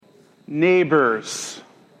Neighbors.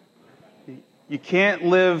 You can't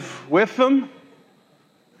live with them,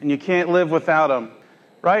 and you can't live without them.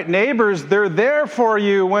 Right? Neighbors, they're there for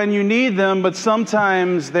you when you need them, but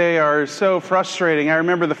sometimes they are so frustrating. I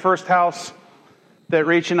remember the first house that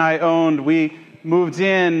Rach and I owned. We moved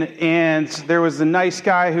in, and there was a nice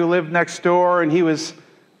guy who lived next door, and he was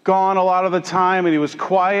gone a lot of the time, and he was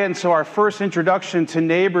quiet. And so our first introduction to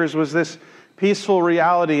neighbors was this peaceful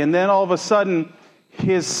reality. And then all of a sudden,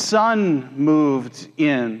 his son moved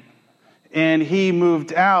in, and he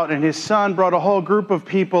moved out, and his son brought a whole group of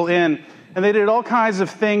people in, and they did all kinds of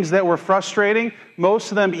things that were frustrating,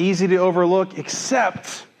 most of them easy to overlook,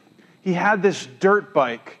 except he had this dirt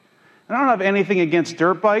bike. And I don't have anything against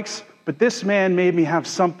dirt bikes, but this man made me have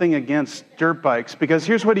something against dirt bikes, because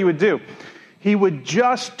here's what he would do. He would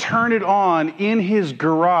just turn it on in his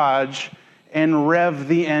garage and rev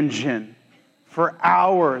the engine for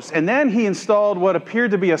hours. And then he installed what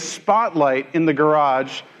appeared to be a spotlight in the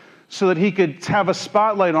garage so that he could have a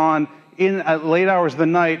spotlight on at late hours of the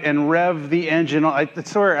night and rev the engine. I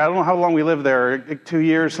swear, I don't know how long we lived there, 2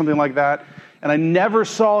 years, something like that. And I never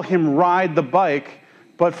saw him ride the bike,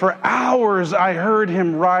 but for hours I heard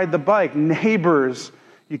him ride the bike. Neighbors,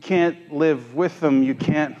 you can't live with them, you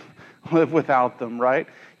can't live without them, right?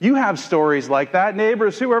 You have stories like that.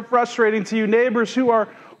 Neighbors who are frustrating to you, neighbors who are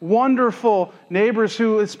wonderful, neighbors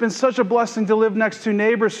who it's been such a blessing to live next to,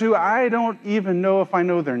 neighbors who I don't even know if I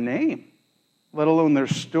know their name, let alone their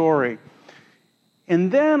story.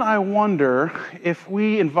 And then I wonder if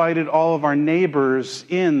we invited all of our neighbors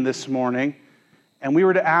in this morning and we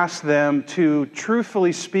were to ask them to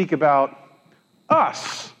truthfully speak about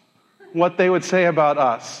us, what they would say about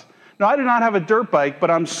us. Now, I do not have a dirt bike, but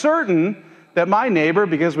I'm certain that my neighbor,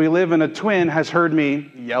 because we live in a twin, has heard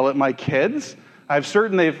me yell at my kids. I'm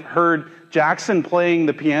certain they've heard Jackson playing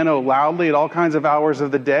the piano loudly at all kinds of hours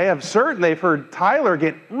of the day. I'm certain they've heard Tyler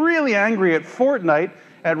get really angry at Fortnite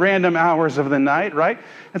at random hours of the night, right?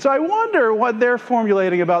 And so I wonder what they're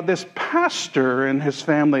formulating about this pastor and his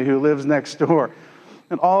family who lives next door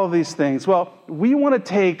and all of these things. Well, we want to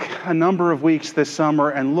take a number of weeks this summer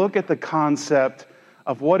and look at the concept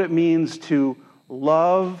of what it means to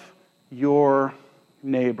love your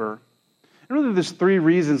neighbor. And really there's 3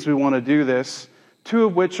 reasons we want to do this, 2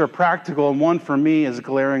 of which are practical, and 1 for me is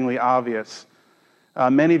glaringly obvious.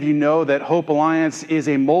 Many of you know that Hope Alliance is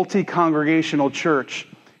a multi-congregational church.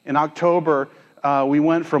 In October, we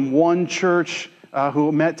went from one church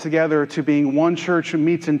who met together to being one church who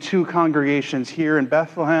meets in 2 congregations here in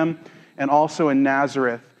Bethlehem and also in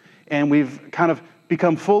Nazareth. And we've kind of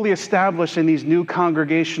become fully established in these new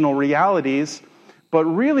congregational realities. But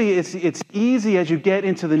really, it's easy as you get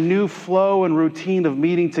into the new flow and routine of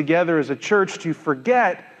meeting together as a church to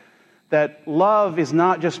forget that love is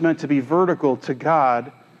not just meant to be vertical to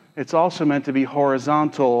God, it's also meant to be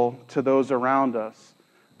horizontal to those around us.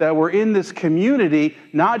 That we're in this community,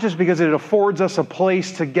 not just because it affords us a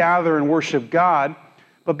place to gather and worship God,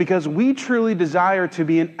 but because we truly desire to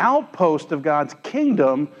be an outpost of God's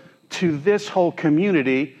kingdom to this whole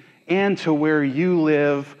community and to where you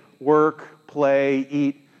live, work, play,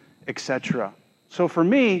 eat, etc. So for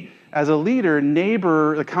me, as a leader,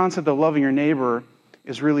 the concept of loving your neighbor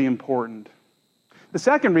is really important. The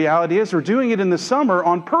second reality is we're doing it in the summer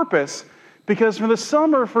on purpose, because for the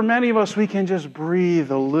summer, for many of us, we can just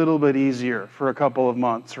breathe a little bit easier for a couple of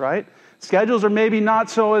months, right? Schedules are maybe not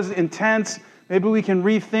so as intense. Maybe we can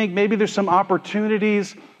rethink. Maybe there's some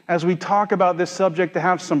opportunities as we talk about this subject to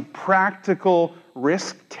have some practical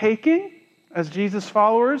risk-taking as Jesus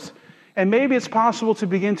followers. And maybe it's possible to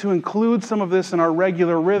begin to include some of this in our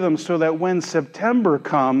regular rhythm so that when September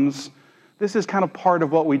comes, this is kind of part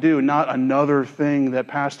of what we do, not another thing that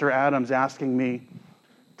Pastor Adam's asking me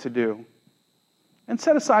to do. And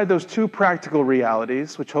set aside those 2 practical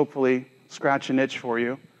realities, which hopefully scratch an itch for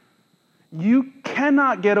you. You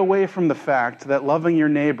cannot get away from the fact that loving your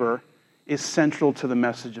neighbor is central to the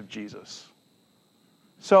message of Jesus.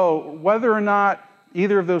 So whether or not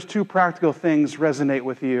either of those 2 practical things resonate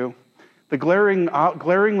with you, the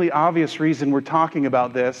glaringly obvious reason we're talking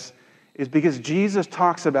about this is because Jesus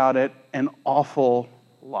talks about it an awful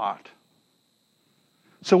lot.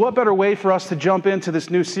 So what better way for us to jump into this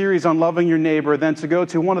new series on loving your neighbor than to go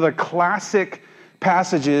to one of the classic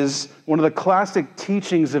passages, one of the classic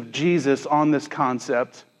teachings of Jesus on this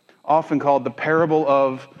concept, often called the parable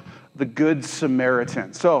of the Good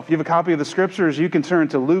Samaritan. So if you have a copy of the scriptures, you can turn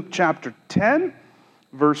to Luke chapter 10,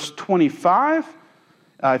 verse 25.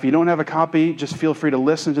 If you don't have a copy, just feel free to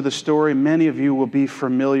listen to the story. Many of you will be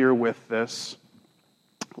familiar with this.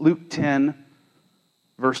 Luke 10,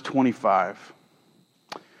 verse 25.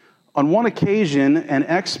 On one occasion, an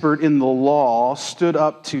expert in the law stood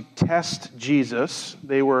up to test Jesus.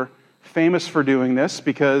 They were famous for doing this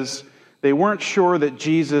because they weren't sure that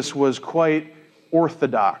Jesus was quite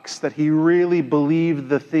orthodox, that he really believed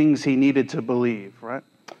the things he needed to believe, right?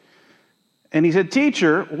 And he said,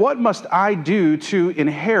 "Teacher, what must I do to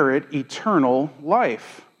inherit eternal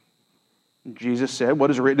life?" And Jesus said, "What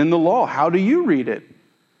is written in the law? How do you read it?"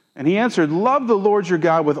 And he answered, "Love the Lord your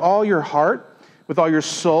God with all your heart, with all your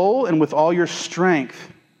soul, and with all your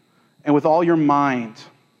strength, and with all your mind.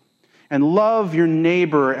 And love your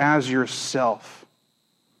neighbor as yourself."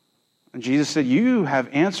 And Jesus said, "You have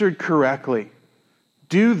answered correctly.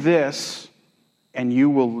 Do this, and you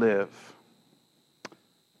will live."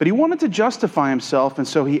 But he wanted to justify himself, and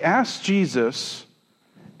so he asked Jesus,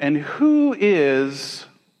 "And who is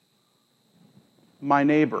my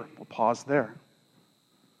neighbor?" We'll pause there.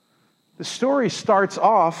 The story starts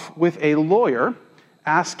off with a lawyer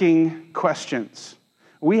asking questions.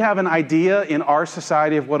 We have an idea in our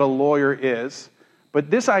society of what a lawyer is, but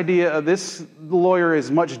this lawyer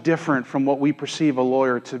is much different from what we perceive a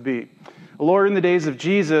lawyer to be. A lawyer in the days of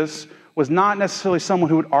Jesus was not necessarily someone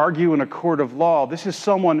who would argue in a court of law. This is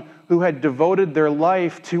someone who had devoted their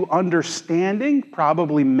life to understanding,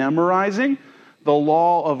 probably memorizing, the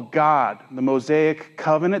law of God, the Mosaic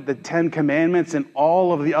covenant, the 10 Commandments, and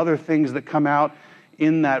all of the other things that come out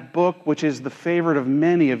in that book, which is the favorite of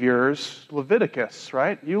many of yours, Leviticus,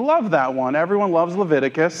 right? You love that one. Everyone loves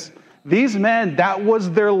Leviticus. These men, that was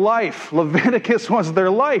their life. Leviticus was their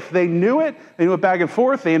life. They knew it. They knew it back and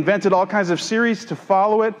forth. They invented all kinds of series to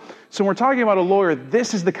follow it. So when we're talking about a lawyer,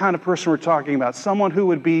 this is the kind of person we're talking about. Someone who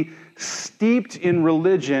would be steeped in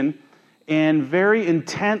religion and very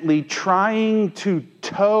intently trying to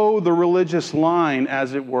toe the religious line,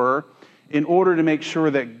 as it were, in order to make sure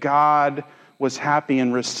that God was happy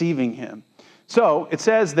in receiving him. So it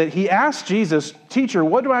says that he asked Jesus, "Teacher,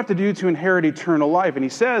 what do I have to do to inherit eternal life?" And he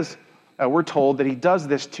says, we're told that he does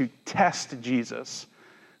this to test Jesus.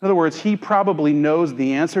 In other words, he probably knows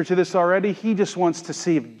the answer to this already. He just wants to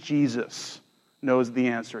see if Jesus knows the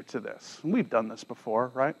answer to this. And we've done this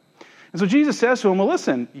before, right? And so Jesus says to him, "Well,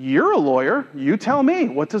 listen, you're a lawyer. You tell me.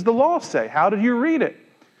 What does the law say? How did you read it?"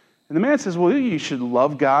 And the man says, "Well, you should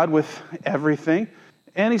love God with everything."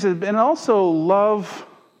 And he said, "And also love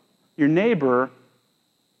your neighbor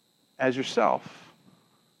as yourself."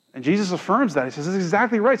 And Jesus affirms that. He says, "That's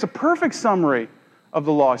exactly right. It's a perfect summary of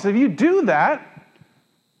the law." He said, "If you do that,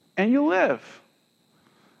 and you live."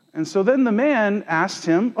 And so then the man asked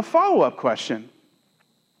him a follow-up question.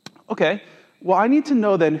 "Okay, well, I need to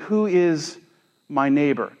know then who is my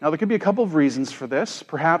neighbor." Now, there could be a couple of reasons for this.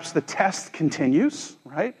 Perhaps the test continues,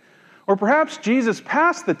 right? Or perhaps Jesus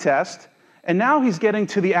passed the test, and now he's getting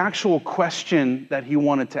to the actual question that he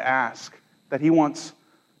wanted to ask, that he wants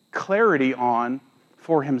clarity on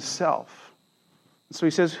for himself. And so he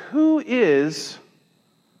says, "Who is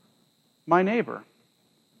my neighbor?"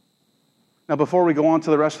 Now, before we go on to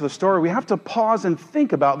the rest of the story, we have to pause and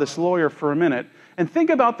think about this lawyer for a minute and think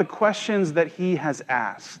about the questions that he has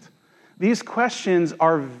asked. These questions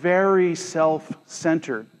are very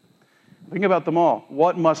self-centered. Think about them all.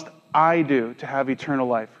 What must I do to have eternal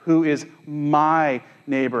life? Who is my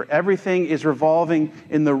neighbor? Everything is revolving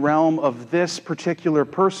in the realm of this particular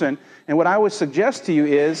person. And what I would suggest to you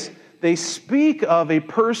is they speak of a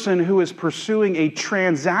person who is pursuing a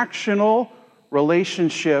transactional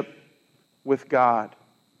relationship with God.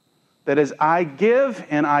 That is, I give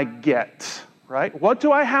and I get, right? What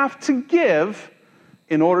do I have to give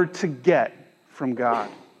in order to get from God?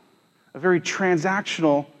 A very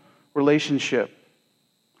transactional relationship.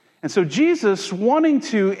 And so Jesus, wanting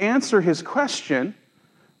to answer his question,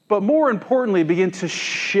 but more importantly, begin to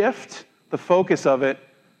shift the focus of it,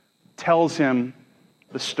 tells him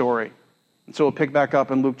the story. And so we'll pick back up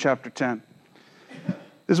in Luke chapter 10.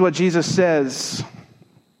 This is what Jesus says.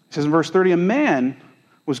 He says in verse 30, "A man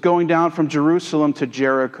was going down from Jerusalem to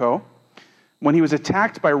Jericho when he was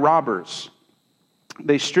attacked by robbers.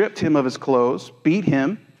 They stripped him of his clothes, beat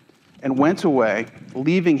him, and went away,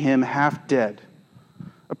 leaving him half dead.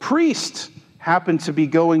 A priest happened to be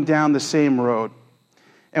going down the same road.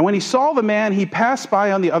 And when he saw the man, he passed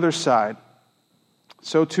by on the other side.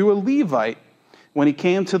 So too a Levite, when he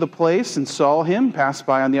came to the place and saw him, passed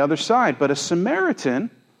by on the other side. But a Samaritan,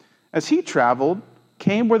 as he traveled,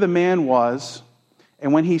 came where the man was,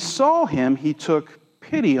 and when he saw him, he took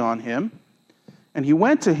pity on him, and he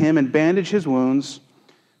went to him and bandaged his wounds,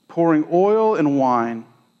 pouring oil and wine.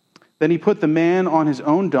 Then he put the man on his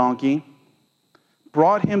own donkey,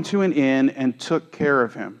 brought him to an inn, and took care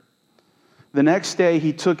of him. The next day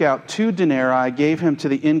he took out 2 denarii, gave him to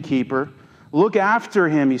the innkeeper, Look after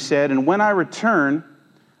him, he said, and when I return,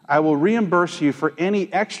 I will reimburse you for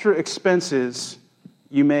any extra expenses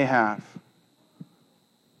you may have.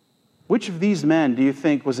 Which of these men do you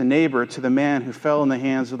think was a neighbor to the man who fell in the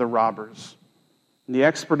hands of the robbers? And the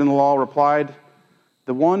expert in the law replied,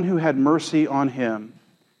 the one who had mercy on him.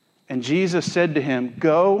 And Jesus said to him,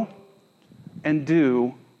 go and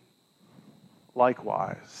do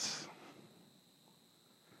likewise.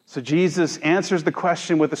 So Jesus answers the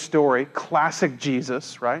question with a story, classic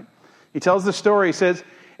Jesus, right? He tells the story, he says,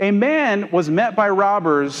 a man was met by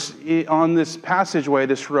robbers on this passageway,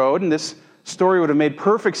 this road, and this story would have made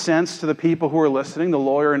perfect sense to the people who were listening, the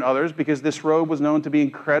lawyer and others, because this road was known to be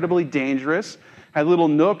incredibly dangerous, had little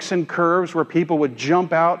nooks and curves where people would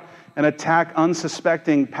jump out and attack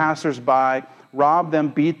unsuspecting passersby, rob them,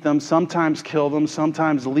 beat them, sometimes kill them,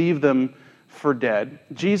 sometimes leave them for dead.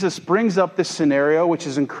 Jesus brings up this scenario, which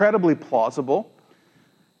is incredibly plausible,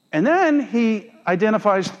 and then he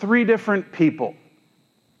identifies three different people.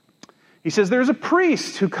 He says there's a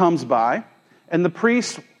priest who comes by, and the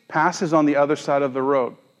priest passes on the other side of the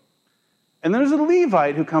road. And there's a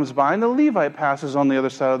Levite who comes by, and the Levite passes on the other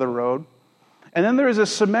side of the road. And then there is a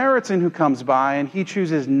Samaritan who comes by, and he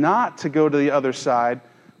chooses not to go to the other side,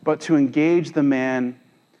 but to engage the man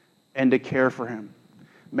and to care for him.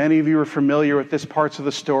 Many of you are familiar with this parts of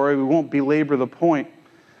the story. We won't belabor the point.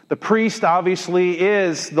 The priest obviously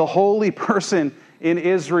is the holy person in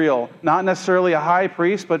Israel, not necessarily a high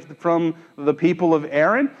priest, but from the people of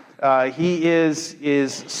Aaron. He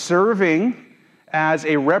is serving as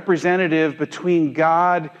a representative between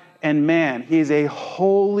God and man. He is a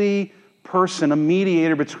holy person, a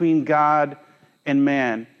mediator between God and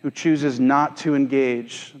man, who chooses not to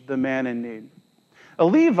engage the man in need. A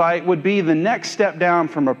Levite would be the next step down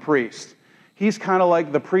from a priest. He's kind of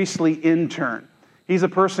like the priestly intern. He's a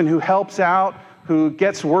person who helps out, who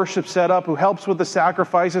gets worship set up, who helps with the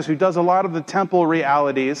sacrifices, who does a lot of the temple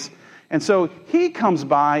realities. And so he comes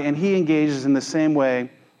by and he engages in the same way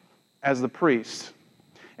as the priest.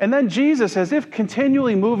 And then Jesus, as if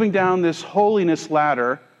continually moving down this holiness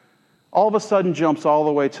ladder, all of a sudden jumps all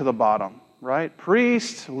the way to the bottom, right?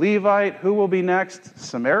 Priest, Levite, who will be next?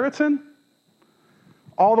 Samaritan?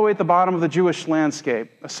 All the way at the bottom of the Jewish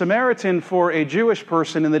landscape. A Samaritan for a Jewish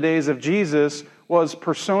person in the days of Jesus was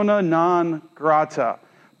persona non grata,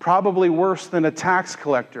 probably worse than a tax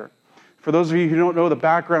collector. For those of you who don't know the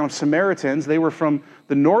background of Samaritans, they were from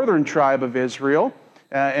the northern tribe of Israel.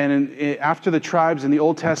 After the tribes in the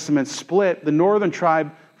Old Testament split, the northern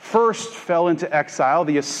tribe first fell into exile.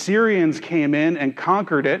 The Assyrians came in and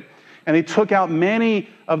conquered it, and they took out many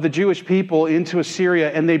of the Jewish people into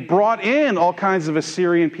Assyria, and they brought in all kinds of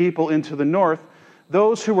Assyrian people into the north.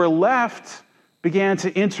 Those who were left began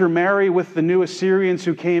to intermarry with the new Assyrians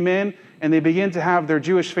who came in, and they began to have their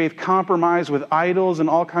Jewish faith compromised with idols and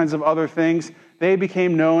all kinds of other things. They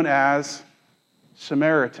became known as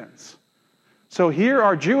Samaritans. So here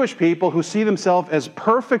are Jewish people who see themselves as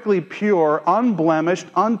perfectly pure, unblemished,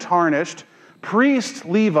 untarnished, priest,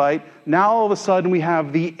 Levite. Now all of a sudden we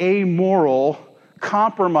have the amoral,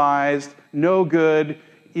 compromised, no good,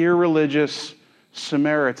 irreligious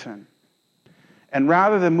Samaritan. And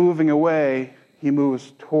rather than moving away, he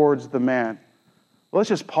moves towards the man. Let's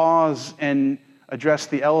just pause and address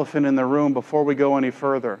the elephant in the room before we go any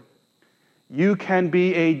further. You can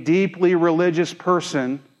be a deeply religious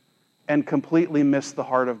person and completely miss the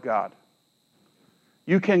heart of God.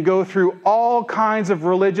 You can go through all kinds of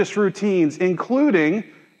religious routines, including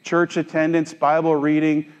church attendance, Bible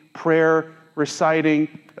reading, prayer,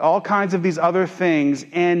 reciting, all kinds of these other things,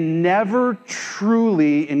 and never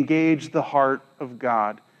truly engage the heart of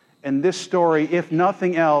God. And this story, if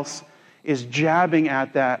nothing else, is jabbing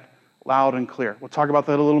at that loud and clear. We'll talk about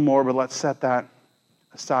that a little more, but let's set that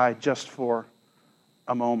aside just for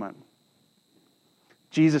a moment.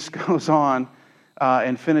 Jesus goes on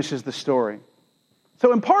and finishes the story.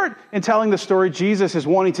 So in part, in telling the story, Jesus is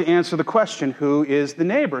wanting to answer the question, who is the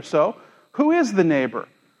neighbor? So, who is the neighbor?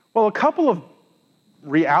 Well, a couple of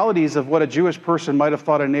realities of what a Jewish person might have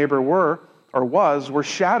thought a neighbor were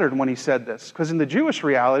shattered when he said this. Because in the Jewish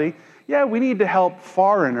reality, yeah, we need to help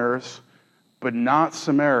foreigners, but not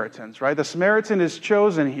Samaritans, right? The Samaritan is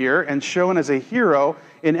chosen here and shown as a hero,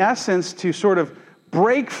 in essence, to sort of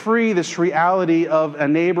break free this reality of a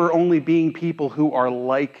neighbor only being people who are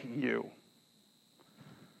like you.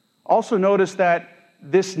 Also notice that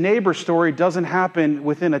this neighbor story doesn't happen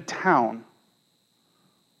within a town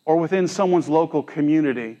or within someone's local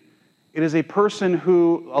community. It is a person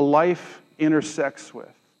who a life intersects with.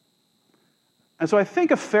 And so I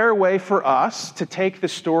think a fair way for us to take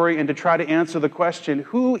this story and to try to answer the question,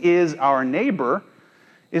 who is our neighbor,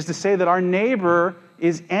 is to say that our neighbor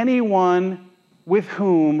is anyone with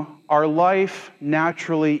whom our life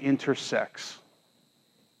naturally intersects.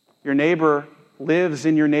 Your neighbor lives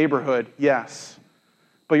in your neighborhood, yes.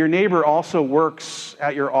 But your neighbor also works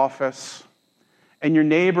at your office. And your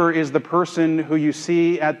neighbor is the person who you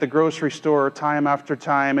see at the grocery store time after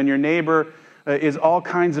time. And your neighbor is all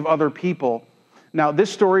kinds of other people. Now,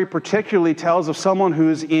 this story particularly tells of someone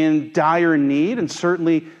who's in dire need. And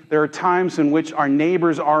certainly there are times in which our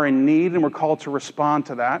neighbors are in need, and we're called to respond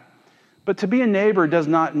to that. But to be a neighbor does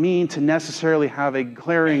not mean to necessarily have a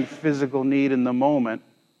glaring physical need in the moment.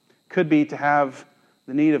 It could be to have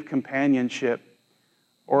the need of companionship,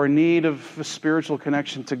 or a need of a spiritual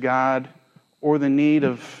connection to God, or the need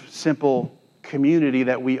of simple community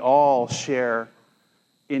that we all share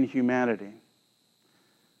in humanity.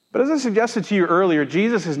 But as I suggested to you earlier,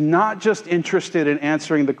 Jesus is not just interested in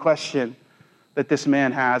answering the question that this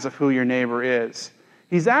man has of who your neighbor is.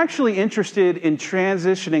 He's actually interested in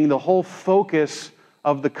transitioning the whole focus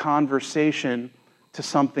of the conversation to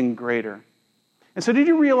something greater. And so did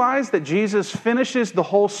you realize that Jesus finishes the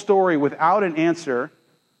whole story without an answer,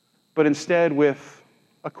 but instead with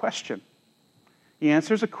a question? He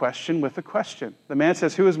answers a question with a question. The man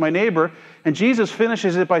says, "Who is my neighbor?" And Jesus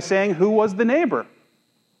finishes it by saying, "Who was the neighbor?"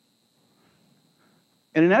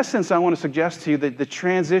 And in essence, I want to suggest to you that the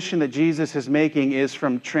transition that Jesus is making is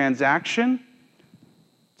from transaction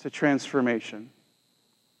to transformation.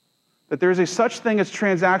 That there is a such thing as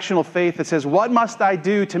transactional faith that says, what must I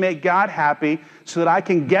do to make God happy so that I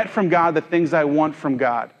can get from God the things I want from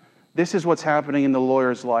God? This is what's happening in the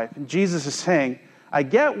lawyer's life. And Jesus is saying, I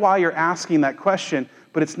get why you're asking that question,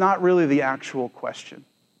 but it's not really the actual question.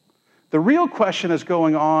 The real question that's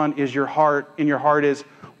going on is in your heart is,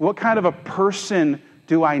 what kind of a person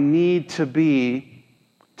do I need to be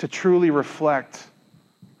to truly reflect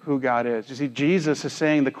who God is? You see, Jesus is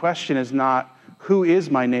saying the question is not, who is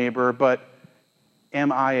my neighbor, but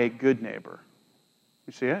am I a good neighbor?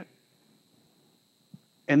 You see it?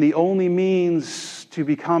 And the only means to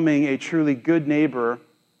becoming a truly good neighbor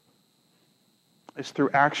is through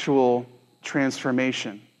actual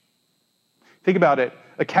transformation. Think about it.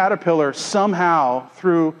 A caterpillar somehow,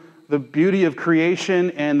 through the beauty of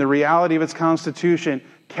creation and the reality of its constitution,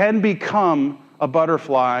 can become a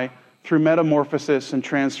butterfly through metamorphosis and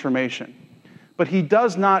transformation. But he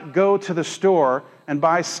does not go to the store and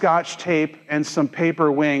buy Scotch tape and some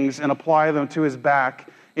paper wings and apply them to his back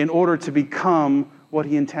in order to become what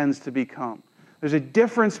he intends to become. There's a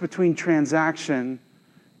difference between transaction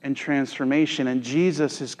and transformation, and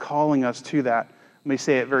Jesus is calling us to that. Let me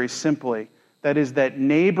say it very simply. That is that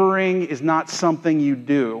neighboring is not something you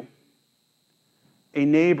do. A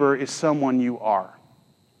neighbor is someone you are.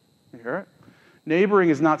 You hear it? Neighboring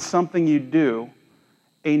is not something you do.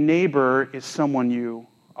 A neighbor is someone you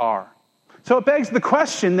are. So it begs the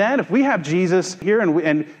question then, if we have Jesus here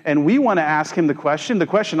and we want to ask him the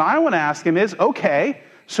question I want to ask him is, okay,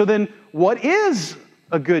 so then what is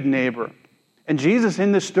a good neighbor? And Jesus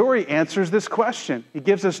in this story answers this question. He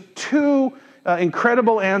gives us two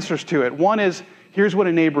incredible answers to it. One is, here's what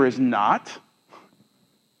a neighbor is not,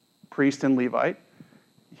 priest and Levite.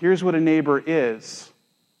 Here's what a neighbor is,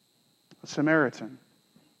 a Samaritan.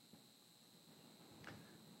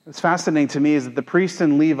 What's fascinating to me is that the priest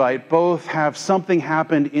and Levite both have something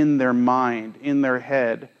happened in their mind, in their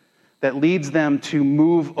head, that leads them to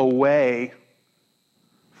move away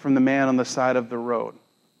from the man on the side of the road.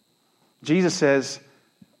 Jesus says,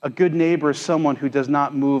 a good neighbor is someone who does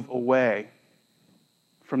not move away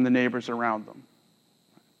from the neighbors around them.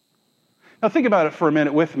 Now think about it for a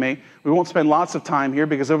minute with me. We won't spend lots of time here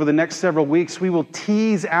because over the next several weeks we will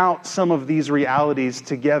tease out some of these realities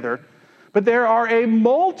together. But there are a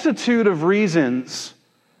multitude of reasons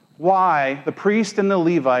why the priest and the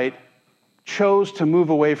Levite chose to move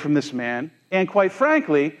away from this man, and quite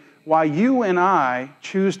frankly, why you and I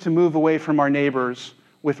choose to move away from our neighbors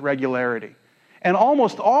with regularity. And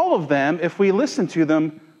almost all of them, if we listen to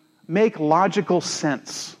them, make logical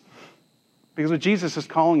sense. Because what Jesus is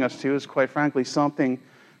calling us to is, quite frankly, something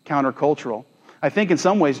countercultural. I think in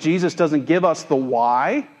some ways Jesus doesn't give us the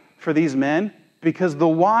why for these men, because the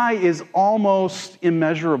why is almost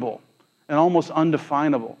immeasurable and almost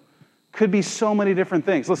undefinable. Could be so many different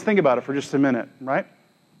things. Let's think about it for just a minute, right?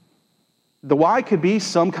 The why could be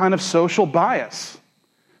some kind of social bias.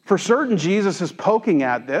 For certain, Jesus is poking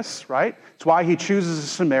at this, right? It's why he chooses a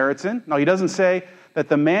Samaritan. Now, he doesn't say that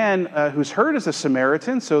the man who's hurt is a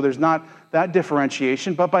Samaritan, so there's not that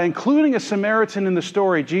differentiation. But by including a Samaritan in the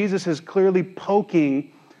story, Jesus is clearly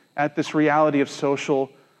poking at this reality of social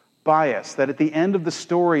bias, that at the end of the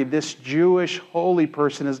story, this Jewish holy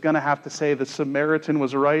person is going to have to say the Samaritan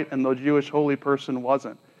was right and the Jewish holy person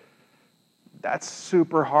wasn't. That's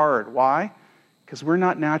super hard. Why? Because we're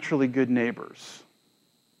not naturally good neighbors.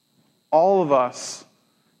 All of us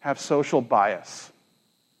have social bias.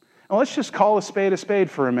 And let's just call a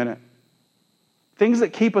spade for a minute. Things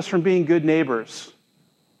that keep us from being good neighbors.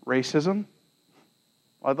 Racism.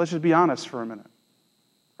 Well, let's just be honest for a minute.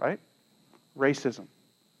 Right? Racism.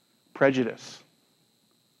 Prejudice.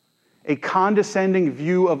 A condescending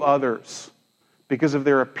view of others because of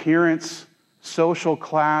their appearance, social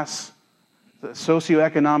class,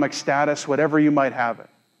 socioeconomic status, whatever you might have it.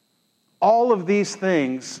 All of these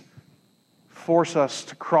things force us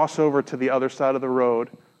to cross over to the other side of the road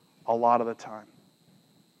a lot of the time.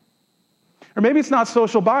 Or maybe it's not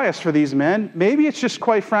social bias for these men. Maybe it's just,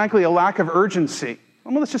 quite frankly, a lack of urgency.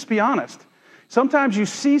 Well, let's just be honest. Sometimes you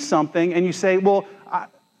see something and you say, well,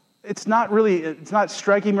 it's not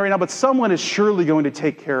striking me right now, but someone is surely going to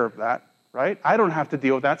take care of that, right? I don't have to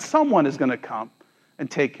deal with that. Someone is going to come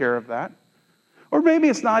and take care of that. Or maybe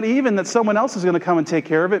it's not even that someone else is going to come and take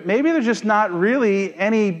care of it. Maybe there's just not really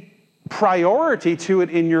any priority to it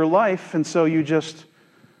in your life, and so you just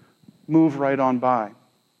move right on by.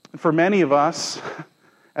 And for many of us,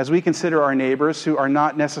 as we consider our neighbors who are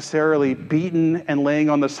not necessarily beaten and laying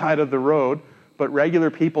on the side of the road, but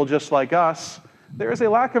regular people just like us, there is a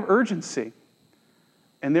lack of urgency,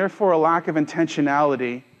 and therefore a lack of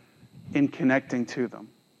intentionality in connecting to them.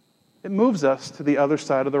 It moves us to the other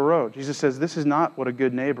side of the road. Jesus says this is not what a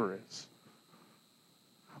good neighbor is.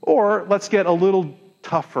 Or let's get a little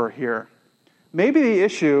tougher here. Maybe the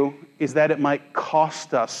issue is that it might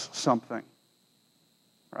cost us something,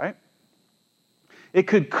 right? It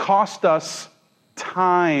could cost us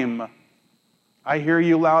time. I hear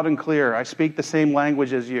you loud and clear. I speak the same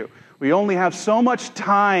language as you. We only have so much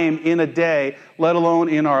time in a day, let alone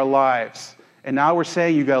in our lives. And now we're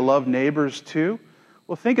saying you got to love neighbors too?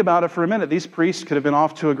 Well, think about it for a minute. These priests could have been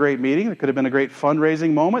off to a great meeting. It could have been a great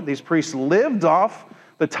fundraising moment. These priests lived off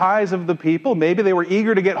the tithes of the people. Maybe they were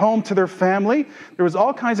eager to get home to their family. There was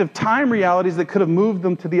all kinds of time realities that could have moved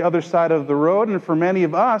them to the other side of the road. And for many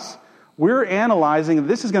of us, we're analyzing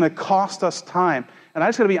this is going to cost us time. And I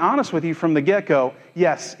just got to be honest with you from the get-go.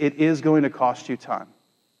 Yes, it is going to cost you time.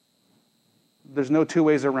 There's no two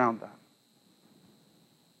ways around that.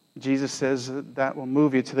 Jesus says that will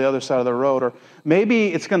move you to the other side of the road. Or maybe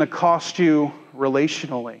it's going to cost you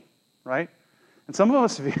relationally, right? And some of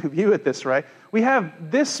us view it this, right? We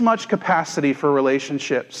have this much capacity for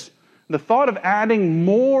relationships. The thought of adding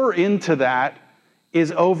more into that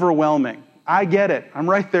is overwhelming. I get it. I'm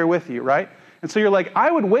right there with you, right? And so you're like,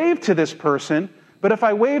 I would wave to this person, but if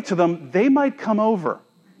I wave to them, they might come over.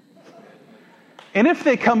 And if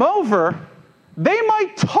they come over, they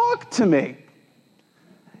might talk to me.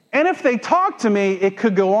 And if they talk to me, it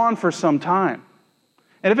could go on for some time.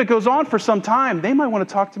 And if it goes on for some time, they might want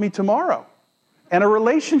to talk to me tomorrow. And a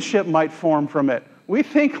relationship might form from it. We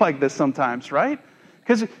think like this sometimes, right?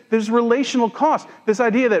 Because there's relational cost. This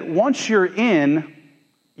idea that once you're in,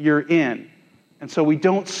 you're in. And so we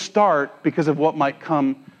don't start because of what might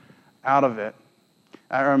come out of it.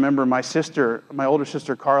 I remember my older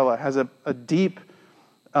sister Carla, has a deep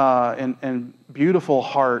and beautiful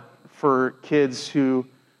heart for kids who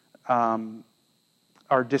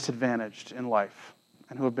are disadvantaged in life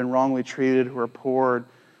and who have been wrongly treated, who are poor.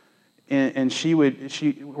 And she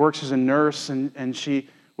works as a nurse, and she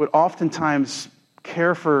would oftentimes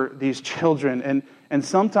care for these children. And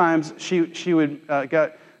sometimes she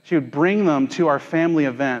would bring them to our family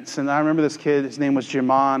events. And I remember this kid, his name was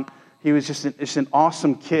Jaman. He was just an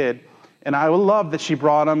awesome kid. And I love that she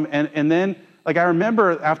brought him. And then, I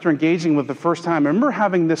remember after engaging with the first time, I remember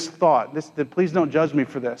having this thought, please don't judge me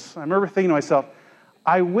for this. I remember thinking to myself,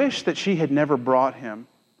 I wish that she had never brought him,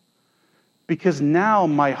 because now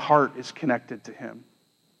my heart is connected to him.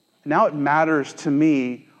 Now it matters to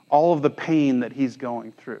me all of the pain that he's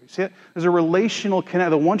going through. See, there's a relational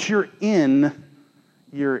connection. Once you're in,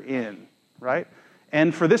 right?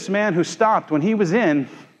 And for this man who stopped, when he was in,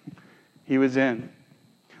 he was in.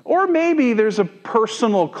 Or maybe there's a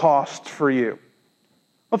personal cost for you.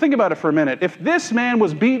 Well, think about it for a minute. If this man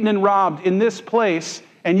was beaten and robbed in this place,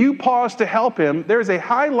 and you pause to help him, there's a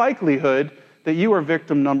high likelihood that you are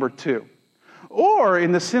victim number 2. Or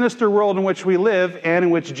in the sinister world in which we live, and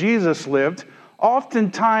in which Jesus lived,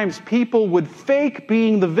 oftentimes people would fake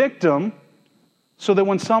being the victim so that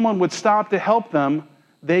when someone would stop to help them,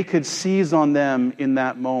 they could seize on them in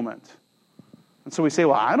that moment. And so we say,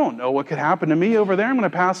 well, I don't know what could happen to me over there. I'm going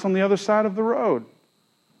to pass on the other side of the road.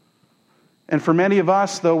 And for many of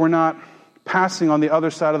us, though we're not passing on the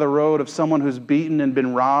other side of the road of someone who's beaten and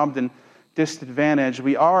been robbed and disadvantaged,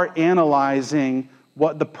 we are analyzing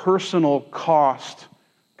what the personal cost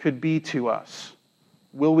could be to us.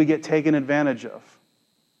 Will we get taken advantage of?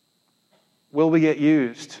 Will we get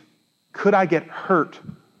used? Could I get hurt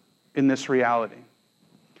in this reality?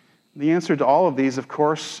 The answer to all of these, of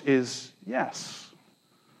course, is yes.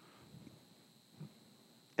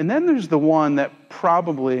 And then there's the one that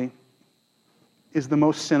probably is the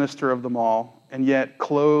most sinister of them all, and yet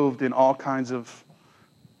clothed in all kinds of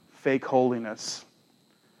fake holiness.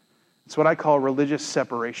 It's what I call religious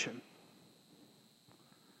separation.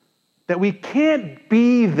 That we can't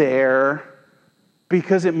be there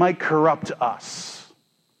because it might corrupt us.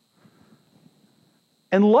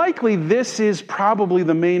 And likely this is probably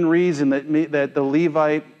the main reason that the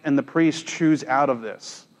Levite and the priest choose out of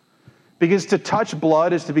this. Because to touch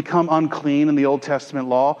blood is to become unclean in the Old Testament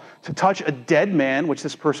law. To touch a dead man, which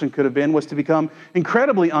this person could have been, was to become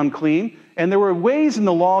incredibly unclean. And there were ways in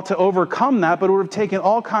the law to overcome that, but it would have taken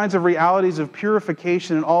all kinds of realities of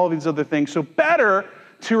purification and all of these other things. So better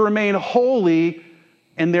to remain holy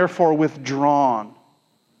and therefore withdrawn.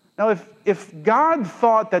 Now, if God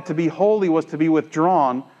thought that to be holy was to be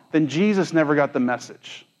withdrawn, then Jesus never got the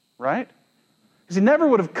message, right? Because he never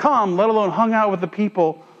would have come, let alone hung out with the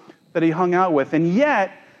people that he hung out with. And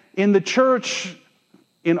yet, in the church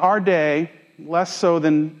in our day, less so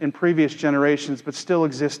than in previous generations, but still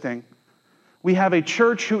existing, we have a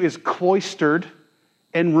church who is cloistered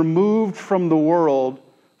and removed from the world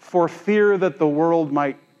for fear that the world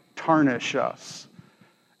might tarnish us,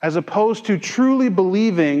 as opposed to truly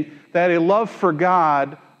believing that a love for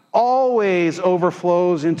God always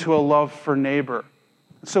overflows into a love for neighbor.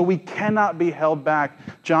 So we cannot be held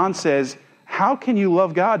back. John says, how can you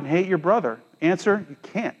love God and hate your brother? Answer, you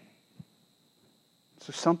can't.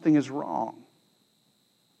 So something is wrong.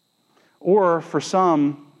 Or for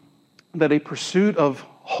some, that a pursuit of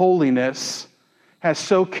holiness has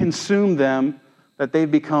so consumed them that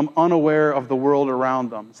they've become unaware of the world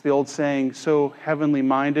around them. It's the old saying, so heavenly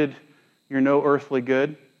minded, you're no earthly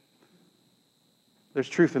good. There's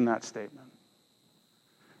truth in that statement.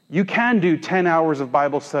 You can do 10 hours of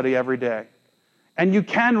Bible study every day. And you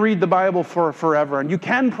can read the Bible for forever. And you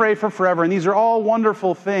can pray for forever. And these are all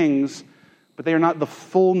wonderful things, but they are not the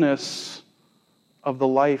fullness of the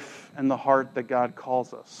life and the heart that God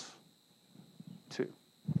calls us to.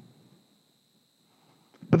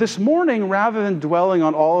 But this morning, rather than dwelling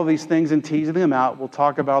on all of these things and teasing them out, we'll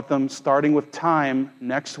talk about them starting with time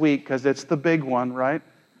next week, because it's the big one, right?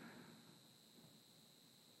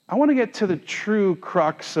 I want to get to the true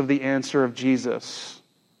crux of the answer of Jesus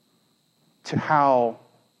to how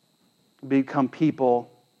we become people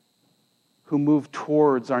who move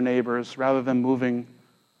towards our neighbors rather than moving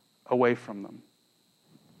away from them.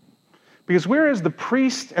 Because whereas the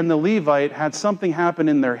priest and the Levite had something happen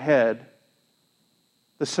in their head,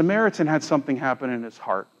 the Samaritan had something happen in his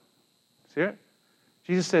heart. See it?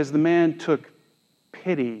 Jesus says the man took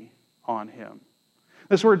pity on him.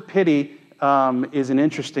 This word pity is an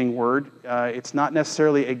interesting word. It's not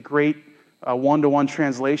necessarily a great one-to-one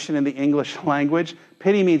translation in the English language.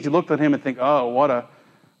 Pity means you looked at him and think, oh,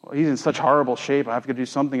 he's in such horrible shape. I have to do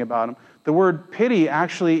something about him. The word pity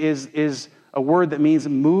actually is a word that means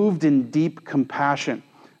moved in deep compassion.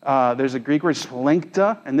 There's a Greek word,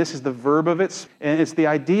 sphlenkta, and this is the verb of it. And it's the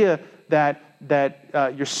idea that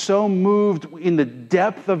you're so moved in the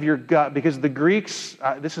depth of your gut, because the Greeks,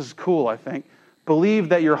 this is cool, I think, believed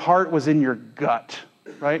that your heart was in your gut,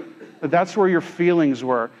 right? That's where your feelings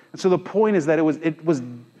were. And so the point is that it was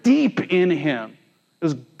deep in him. It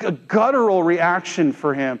was a guttural reaction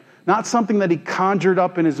for him, not something that he conjured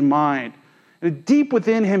up in his mind. And deep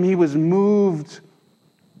within him, he was moved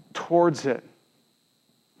towards it.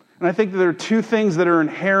 And I think that there are two things that are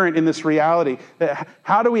inherent in this reality. That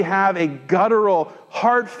how do we have a guttural,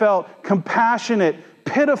 heartfelt, compassionate,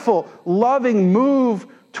 pitiful, loving move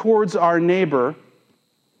towards our neighbor?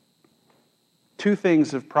 Two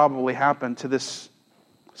things have probably happened to this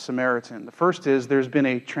Samaritan. The first is there's been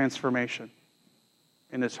a transformation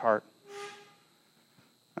in his heart.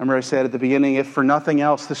 I remember I said at the beginning, if for nothing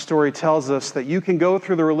else, the story tells us that you can go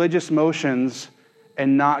through the religious motions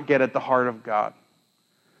and not get at the heart of God.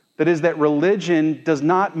 That is, that religion does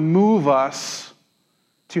not move us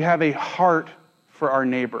to have a heart for our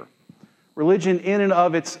neighbor. Religion in and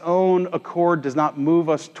of its own accord does not move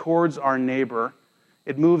us towards our neighbor.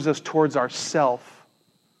 It moves us towards ourself,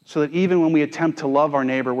 so that even when we attempt to love our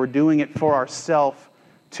neighbor, we're doing it for ourselves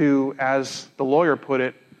to, as the lawyer put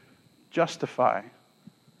it, justify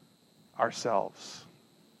ourselves.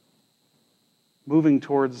 Moving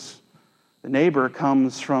towards the neighbor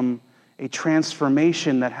comes from a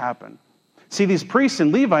transformation that happened. See, these priests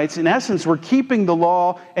and Levites, in essence, were keeping the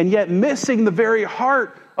law and yet missing the very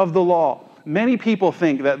heart of the law. Many people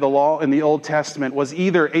think that the law in the Old Testament was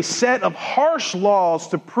either a set of harsh laws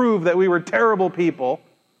to prove that we were terrible people,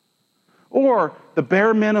 or the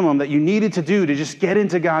bare minimum that you needed to do to just get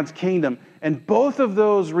into God's kingdom. And both of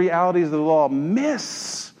those realities of the law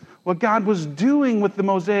miss what God was doing with the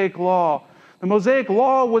Mosaic Law. The Mosaic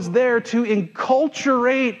Law was there to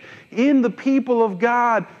enculturate in the people of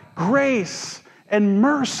God grace and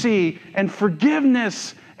mercy and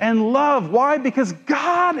forgiveness and love. Why? Because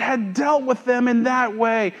God had dealt with them in that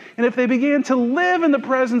way. And if they began to live in the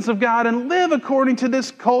presence of God and live according to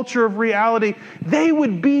this culture of reality, they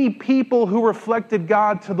would be people who reflected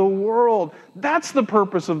God to the world. That's the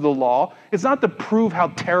purpose of the law. It's not to prove how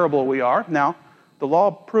terrible we are. Now, the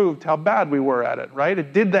law proved how bad we were at it, right?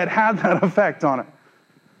 It did that, had that effect on it.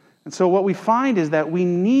 And so what we find is that we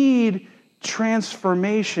need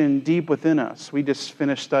transformation deep within us. We just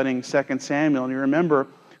finished studying 2 Samuel, and you remember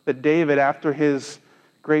that David, after his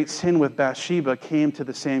great sin with Bathsheba, came to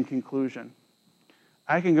the same conclusion.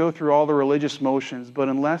 I can go through all the religious motions, but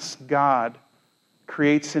unless God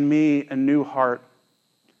creates in me a new heart,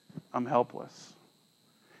 I'm helpless.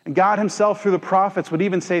 And God himself, through the prophets, would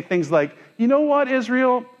even say things like, you know what,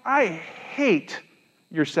 Israel? I hate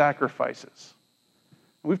your sacrifices.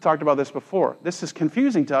 We've talked about this before. This is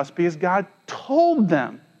confusing to us because God told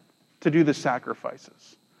them to do the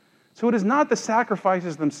sacrifices. So it is not the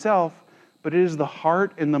sacrifices themselves, but it is the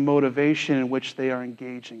heart and the motivation in which they are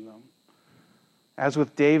engaging them. As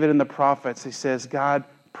with David and the prophets, he says, God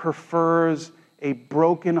prefers a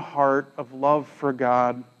broken heart of love for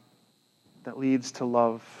God that leads to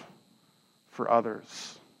love for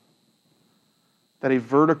others. That a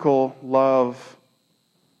vertical love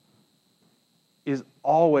is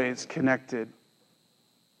always connected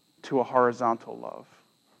to a horizontal love.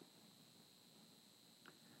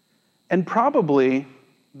 And probably,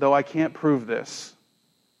 though I can't prove this,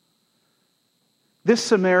 this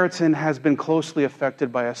Samaritan has been closely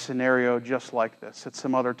affected by a scenario just like this at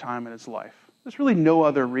some other time in his life. There's really no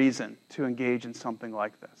other reason to engage in something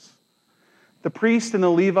like this. The priest and the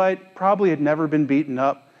Levite probably had never been beaten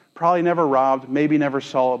up, probably never robbed, maybe never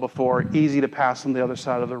saw it before, easy to pass on the other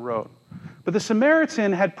side of the road. But the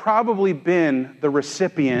Samaritan had probably been the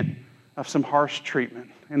recipient of some harsh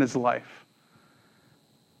treatment in his life.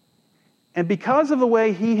 And because of the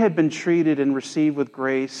way he had been treated and received with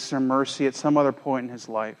grace or mercy at some other point in his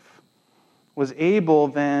life, was able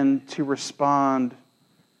then to respond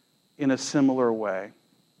in a similar way.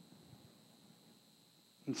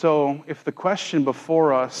 And so, if the question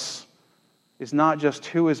before us is not just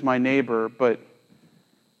who is my neighbor, but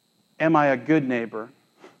am I a good neighbor?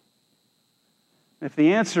 If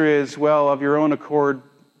the answer is, well, of your own accord,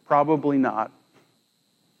 probably not.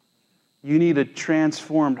 You need a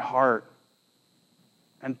transformed heart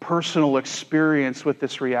and personal experience with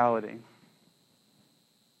this reality.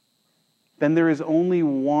 Then there is only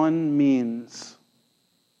one means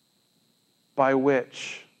by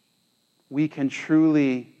which we can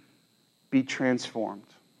truly be transformed.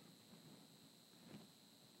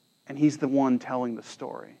 And he's the one telling the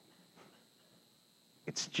story.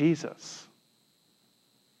 It's Jesus.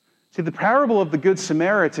 See, the parable of the Good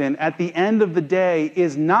Samaritan at the end of the day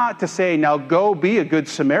is not to say, now go be a good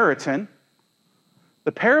Samaritan.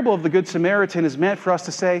 The parable of the Good Samaritan is meant for us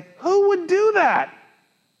to say, who would do that?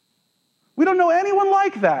 We don't know anyone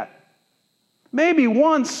like that. Maybe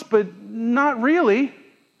once, but not really.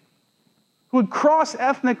 Who would cross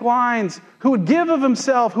ethnic lines, who would give of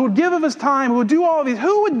himself, who would give of his time, who would do all of these.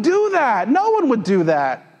 Who would do that? No one would do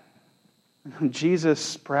that. And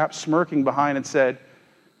Jesus, perhaps smirking behind, and said,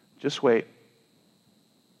 just wait.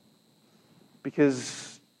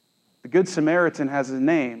 Because the Good Samaritan has a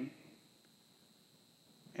name,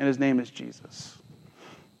 and his name is Jesus.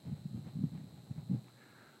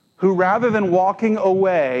 Who, rather than walking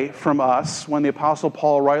away from us, when the Apostle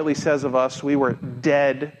Paul rightly says of us, we were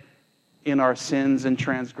dead in our sins and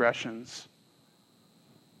transgressions,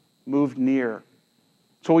 moved near.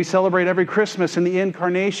 So we celebrate every Christmas in the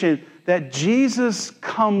incarnation that Jesus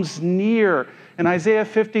comes near. And Isaiah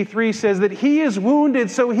 53 says that he is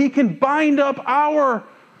wounded so he can bind up our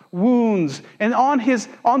wounds. And on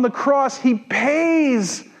the cross, he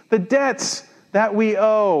pays the debts that we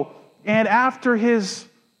owe. And after his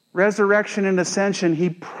resurrection and ascension,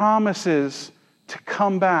 he promises to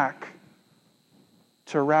come back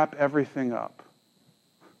to wrap everything up.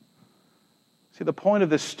 See, the point of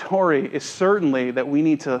this story is certainly that we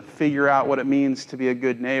need to figure out what it means to be a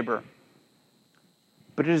good neighbor.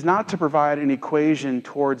 But it is not to provide an equation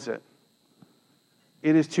towards it.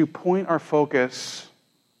 It is to point our focus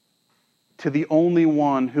to the only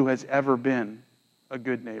one who has ever been a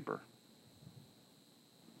good neighbor.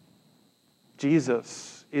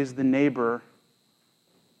 Jesus is the neighbor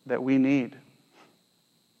that we need.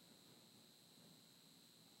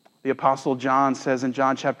 The Apostle John says in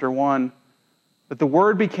John chapter 1 that the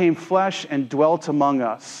Word became flesh and dwelt among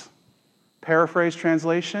us. Paraphrase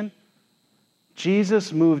translation,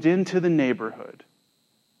 Jesus moved into the neighborhood.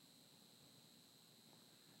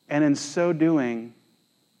 And in so doing,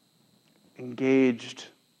 engaged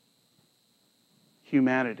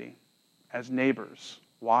humanity as neighbors.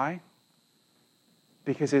 Why?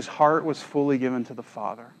 Because his heart was fully given to the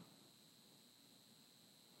Father.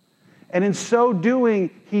 And in so doing,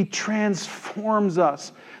 he transforms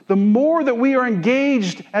us. The more that we are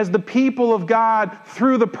engaged as the people of God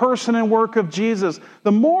through the person and work of Jesus,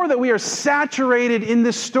 the more that we are saturated in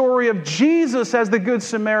this story of Jesus as the Good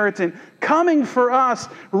Samaritan, coming for us,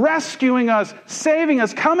 rescuing us, saving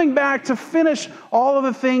us, coming back to finish all of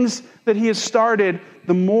the things that he has started,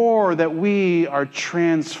 the more that we are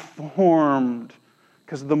transformed.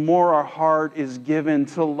 Because the more our heart is given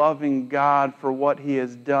to loving God for what he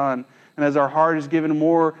has done. And as our heart is given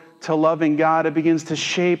more to loving God, it begins to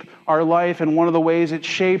shape our life. And one of the ways it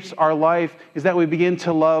shapes our life is that we begin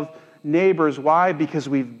to love neighbors. Why? Because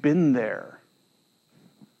we've been there.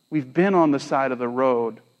 We've been on the side of the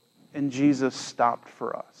road, and Jesus stopped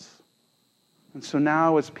for us. And so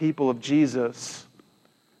now as people of Jesus,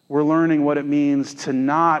 we're learning what it means to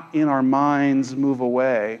not in our minds move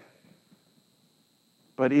away,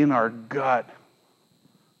 but in our gut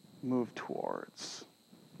move towards.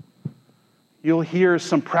 You'll hear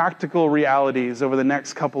some practical realities over the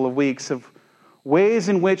next couple of weeks of ways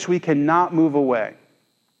in which we cannot move away.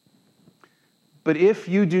 But if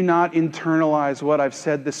you do not internalize what I've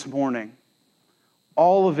said this morning,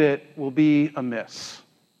 all of it will be amiss.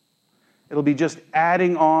 It'll be just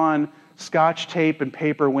adding on Scotch tape and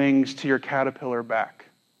paper wings to your caterpillar back.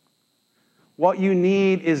 What you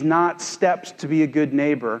need is not steps to be a good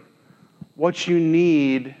neighbor. What you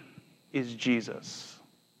need is Jesus.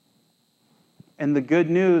 And the good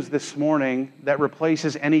news this morning that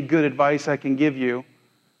replaces any good advice I can give you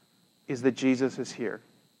is that Jesus is here.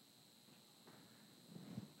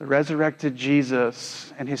 The resurrected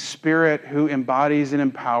Jesus and his Spirit who embodies and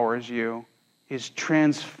empowers you is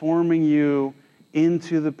transforming you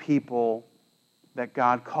into the people that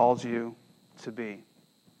God calls you to be.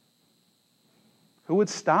 Who would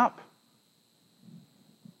stop?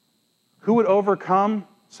 Who would overcome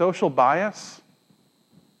social bias?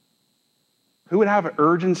 Who would have an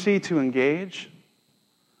urgency to engage?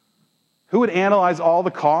 Who would analyze all the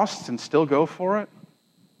costs and still go for it?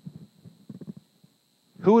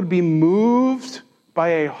 Who would be moved by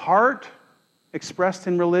a heart expressed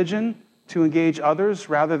in religion to engage others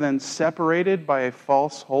rather than separated by a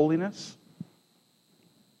false holiness?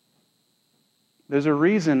 There's a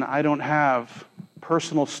reason I don't have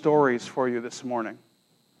personal stories for you this morning.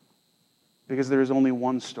 Because there is only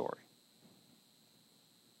one story.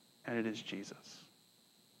 And it is Jesus.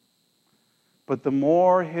 But the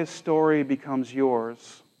more his story becomes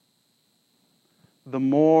yours, the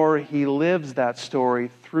more he lives that story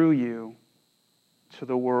through you to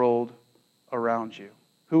the world around you.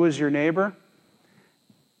 Who is your neighbor?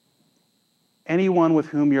 Anyone with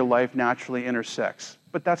whom your life naturally intersects.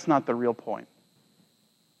 But that's not the real point.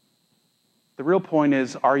 The real point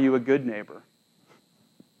is, are you a good neighbor?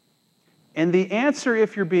 And the answer,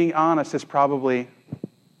 if you're being honest, is probably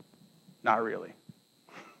not really.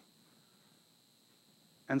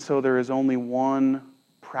 And so there is only one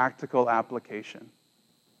practical application.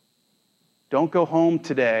 Don't go home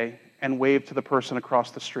today and wave to the person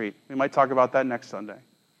across the street. We might talk about that next Sunday.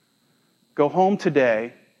 Go home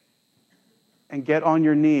today and get on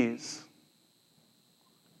your knees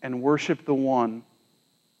and worship the one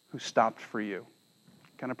who stopped for you.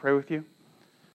 Can I pray with you?